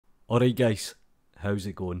Alright guys, how's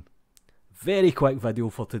it going? Very quick video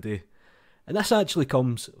for today, and this actually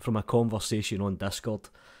comes from a conversation on Discord.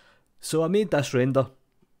 So I made this render,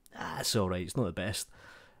 it's alright, it's not the best,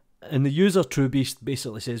 and the user TrueBeast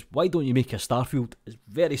basically says, why don't you make a Starfield? It's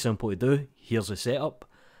very simple to do, here's the setup.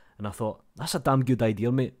 And I thought, that's a damn good idea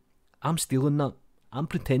mate, I'm stealing that, I'm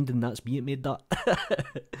pretending that's me that made that.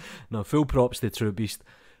 No, full props to TrueBeast.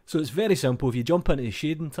 So it's very simple, if you jump into the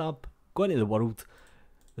shading tab, go into the world.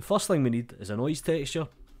 The first thing we need is a noise texture,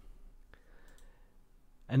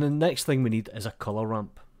 and the next thing we need is a colour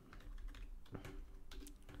ramp.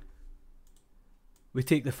 We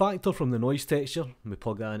take the factor from the noise texture and we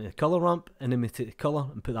plug that into the colour ramp, and then we take the colour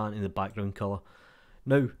and put that into the background colour.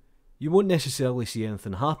 Now, you won't necessarily see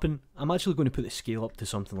anything happen. I'm actually going to put the scale up to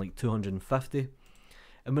something like 250,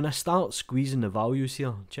 and when I start squeezing the values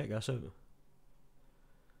here, check this out.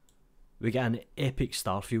 We get an epic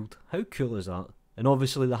Starfield. How cool is that? And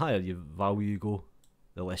obviously the higher your value you go,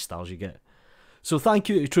 the less stars you get. So thank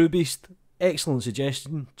you to TrueBeast, excellent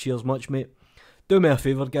suggestion, cheers much mate. Do me a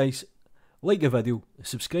favour guys, like the video,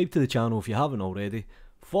 subscribe to the channel if you haven't already,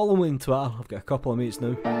 follow me on Twitter, I've got a couple of mates now,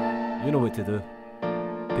 you know what to do.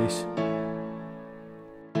 Peace.